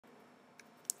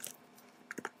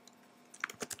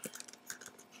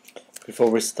Before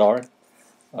we start,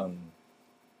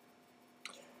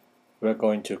 we're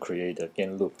going to create a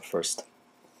game loop first.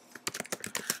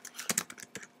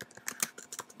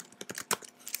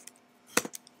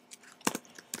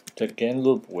 The game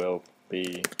loop will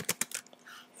be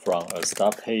from a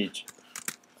start page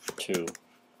to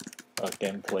a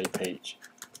gameplay page.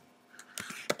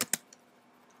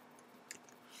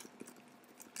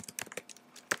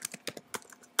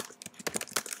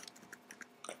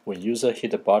 When user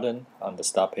hit the button on the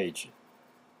start page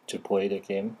to play the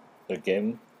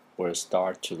game will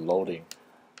start to loading.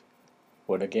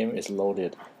 When the game is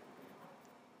loaded,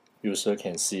 user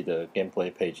can see the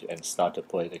gameplay page and start to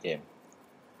play the game.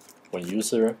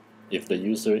 If the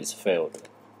user is failed,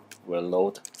 will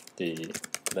load the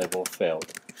level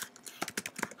failed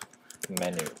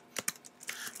menu.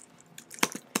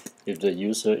 If the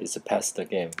user is past the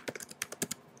game,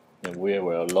 then we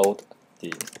will load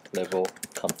the level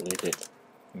completed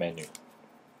menu.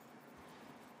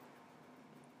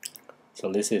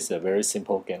 So this is a very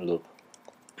simple game loop.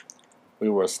 We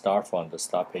will start from the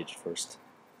start page first.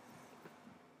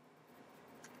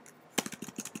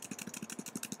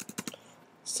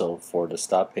 So for the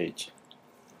start page,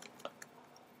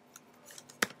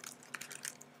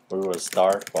 we will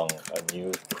start from a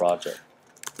new project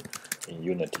in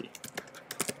Unity.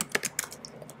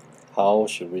 How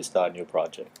should we start a new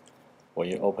project? When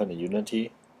you open the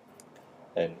Unity,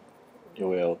 and you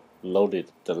will load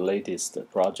it the latest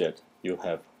project you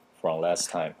have from last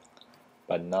time.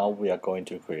 But now we are going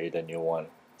to create a new one.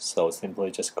 So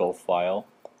simply just go File,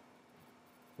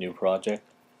 New Project.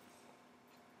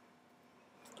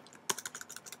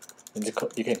 And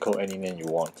you can call any name you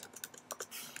want.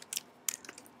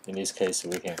 In this case,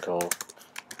 we can call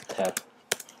Tap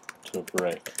to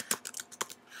Break.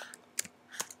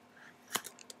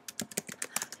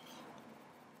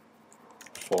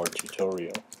 For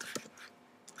tutorial,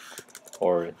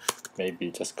 or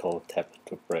maybe just call Tap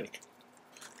to Break.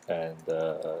 And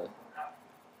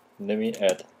let me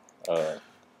add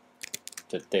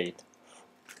the date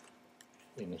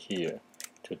in here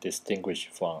to distinguish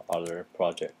from other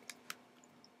project,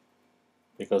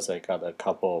 because I got a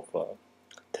couple of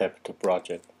Tap to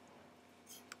Project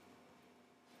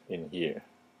in here.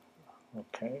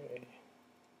 Okay.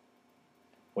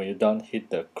 When you're done,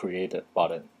 hit the Create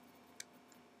button.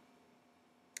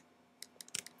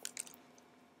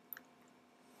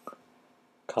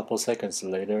 Couple seconds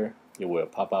later, it will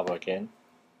pop up again.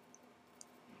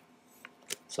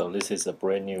 So this is a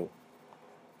brand new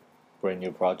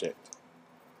project.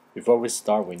 Before we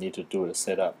start, we need to do the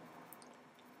setup.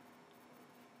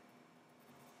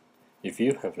 If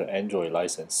you have the Android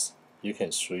license, you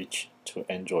can switch to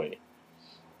Android.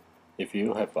 If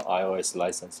you have an iOS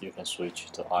license, you can switch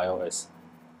to iOS.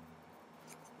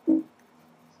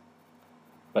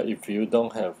 But if you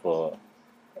don't have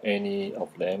any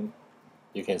of them,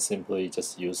 you can simply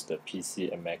just use the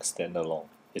PC and Mac standalone.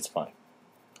 It's fine.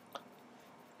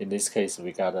 In this case,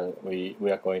 we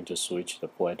are going to switch the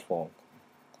platform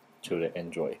to the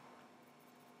Android,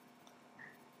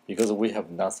 because we have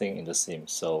nothing in the sim.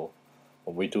 So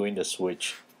when we're doing the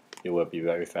switch, it will be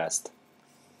very fast.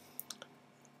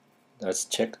 Let's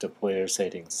check the player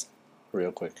settings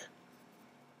real quick.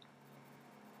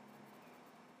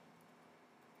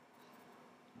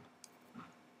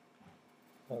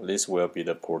 This will be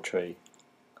the portrait,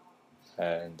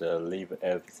 and leave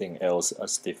everything else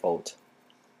as default.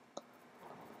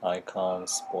 Icon,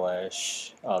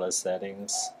 splash, other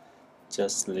settings,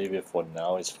 just leave it for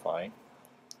now, it's fine.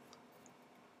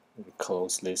 We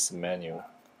close this menu,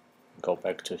 go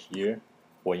back to here.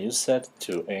 When you set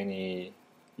to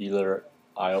either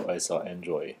iOS or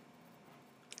Android,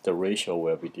 the ratio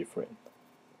will be different.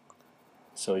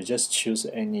 So you just choose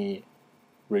any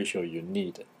ratio you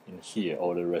need in here,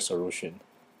 or the resolution,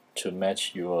 to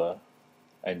match your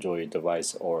Android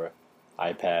device or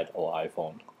iPad or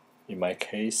iPhone. In my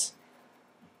case,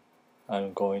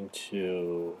 I'm going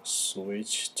to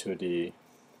switch to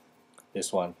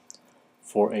this one,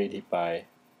 480 by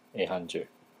 800.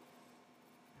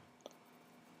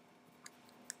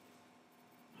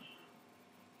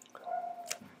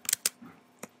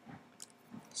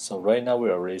 So right now we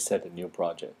already set a new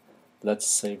project. Let's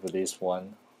save this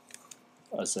one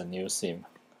as a new sim.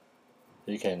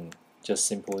 You can just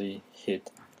simply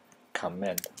hit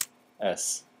Command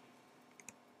S.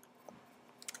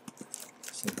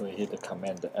 Simply hit the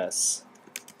Command S.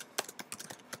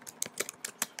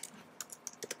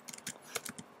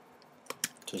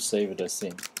 To save the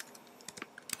sim.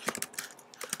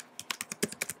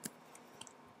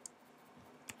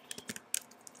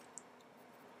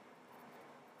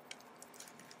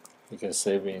 You can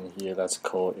save in here. Let's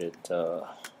call it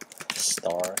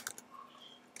start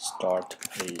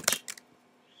page,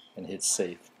 and hit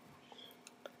save.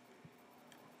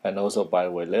 And also, by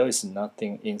the way, there is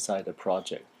nothing inside the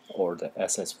project or the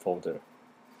assets folder.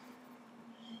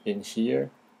 In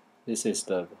here, this is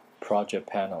the project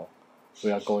panel.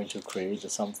 We are going to create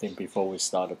something before we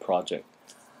start the project,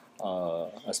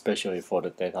 especially for the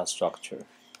data structure.